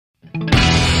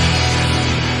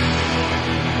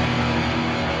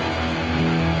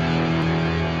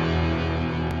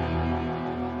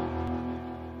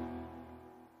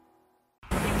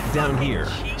Down here,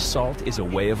 salt is a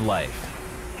way of life.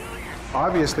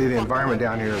 Obviously, the environment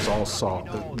down here is all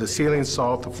salt. The ceiling's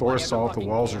salt, the floor is salt, the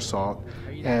walls are salt,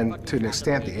 and to an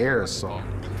extent, the air is salt.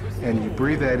 And you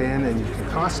breathe that in, and you can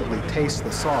constantly taste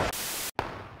the salt.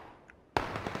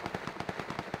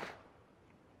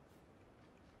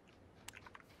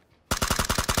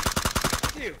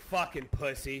 You fucking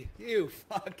pussy. You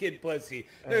fucking pussy.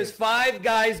 There's 5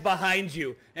 guys behind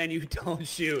you, and you don't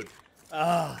shoot.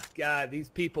 Oh, God, these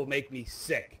people make me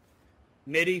sick.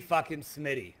 Mitty fucking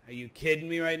Smitty. Are you kidding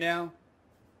me right now?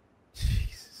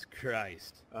 Jesus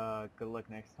Christ. Good luck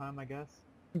next time, I guess.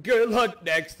 Good luck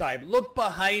next time. Look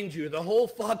behind you. The whole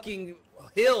fucking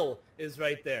hill is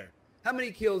right there. How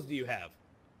many kills do you have?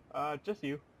 Just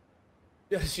you.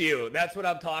 Just you. That's what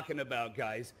I'm talking about,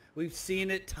 guys. We've seen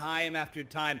it time after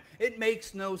time. It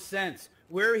makes no sense.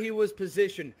 Where he was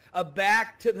positioned, a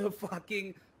back to the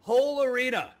fucking whole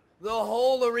arena. The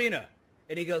whole arena.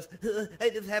 And he goes, I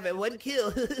just have 1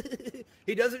 kill.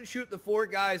 He doesn't shoot the 4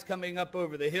 guys coming up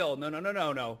over the hill.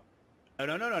 No.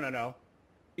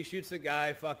 He shoots the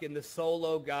guy, fucking the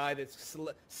solo guy that's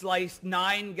sliced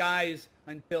 9 guys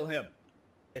until him.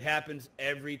 It happens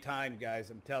every time,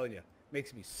 guys. I'm telling you.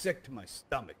 Makes me sick to my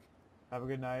stomach. Have a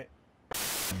good night.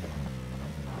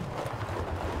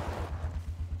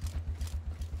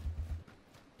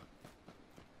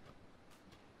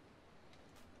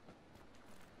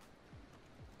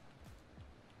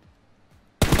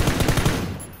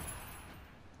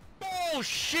 Oh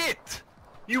shit!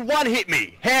 You one-hit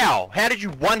me! How? How did you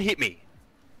one-hit me?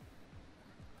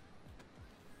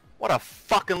 What a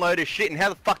fucking load of shit, and how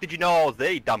the fuck did you know I was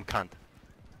there, you dumb cunt?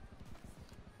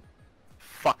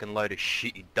 Fucking load of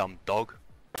shit, you dumb dog.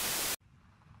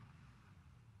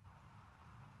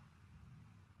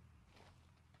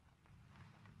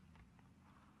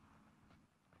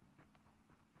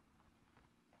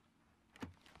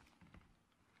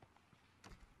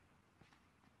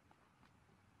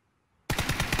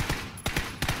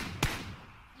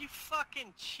 You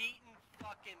fucking cheating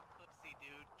fucking pussy,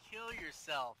 dude. Kill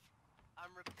yourself. I'm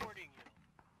reporting you.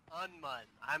 Unmun.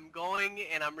 I'm going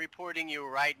and I'm reporting you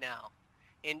right now.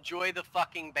 Enjoy the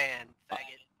fucking ban,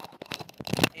 faggot.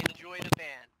 Enjoy the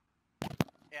ban.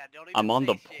 Yeah, don't even I'm on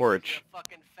the say shit, porch. you're a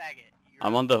fucking faggot. You're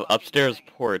I'm a on the fucking upstairs faggot.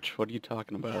 porch. What are you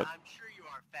talking about? Yeah, I'm sure you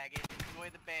are, faggot.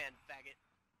 Enjoy the ban, faggot.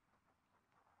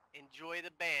 Enjoy the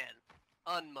ban.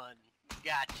 Unmun.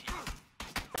 Got you.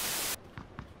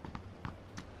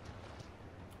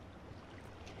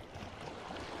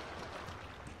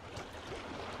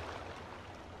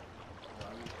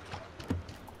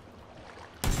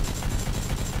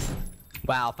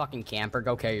 Wow, fucking camper,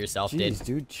 go kill yourself, Jeez,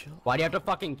 dude, chill. Why do you have to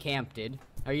fucking camp, dude?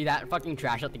 Are you that fucking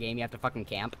trash at the game? You have to fucking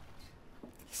camp?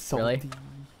 Really?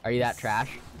 Are you that trash?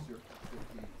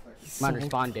 Come on,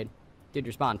 respond, dude. Dude,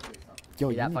 respond. Yo,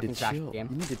 you you that need fucking to trash chill. at the game?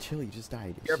 You need to chill. You just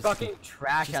died. It's You're just fucking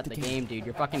trash at the game, dude.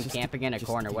 You're fucking camping in a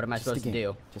corner. What am I supposed to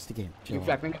do? Just a game. Do you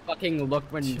expect me to fucking look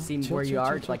when see where you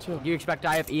are? Like, do you expect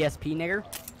I have ESP, nigger?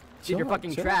 Dude, you're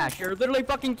fucking trash. You're literally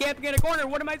fucking camping in a corner.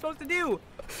 What am I supposed to do?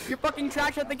 You're fucking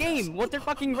trash at the game. What's your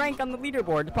fucking rank on the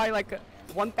leaderboard? It's probably like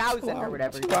 1,000 or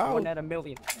whatever. Chill You're out. one at a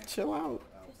million. Chill out.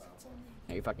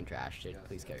 No, you're fucking trash, dude.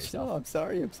 Please kill Chill. yourself. I'm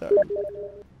sorry. I'm sorry.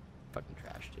 Fucking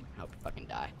trash, dude. Hope you fucking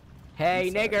die.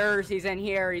 Hey, niggers, he's in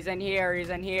here. He's in here. He's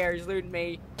in here. He's looting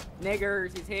me.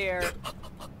 Niggers, he's here.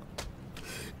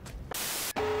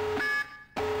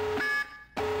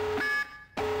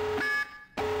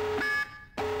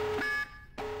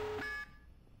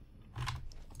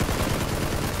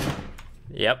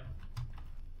 Yep.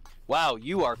 Wow,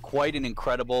 you are quite an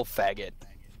incredible faggot.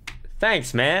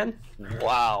 Thanks, man.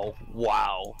 Wow,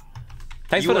 wow.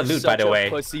 Thanks for the loot, by the way.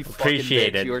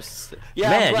 Appreciate it. Yeah,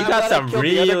 man, you got some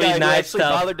really nice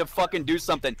stuff. Bothered to fucking do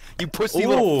something. You pussy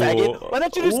little faggot. Why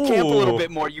don't you just camp a little bit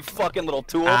more, you fucking little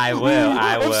tool? I will.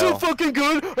 I will. I'm so fucking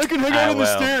good. I can hang out on the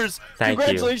stairs. Thank you.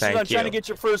 Congratulations on Thank trying to you. get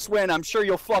your first win. I'm sure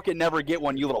you'll fucking never get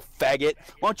one, you little faggot.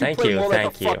 Why don't you Thank play you, more like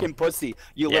a thank you. fucking pussy,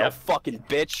 you little fucking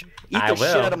bitch? Eat I the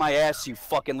shit will. out of my ass, you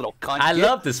fucking little cunt. I Get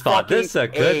love this spot. This is a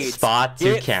fucking good AIDS. spot to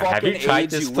Get camp. Have you fucking tried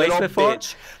AIDS, this you place little before?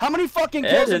 bitch. How many fucking It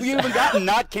kills have is- you even gotten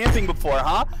not camping before,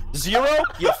 huh? 0?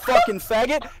 You fucking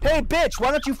faggot. Hey, bitch, why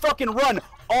don't you fucking run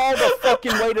all the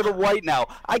fucking way to the right now?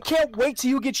 I can't wait till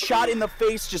you get shot in the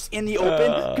face just in the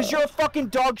open, because you're a fucking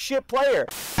dog shit player.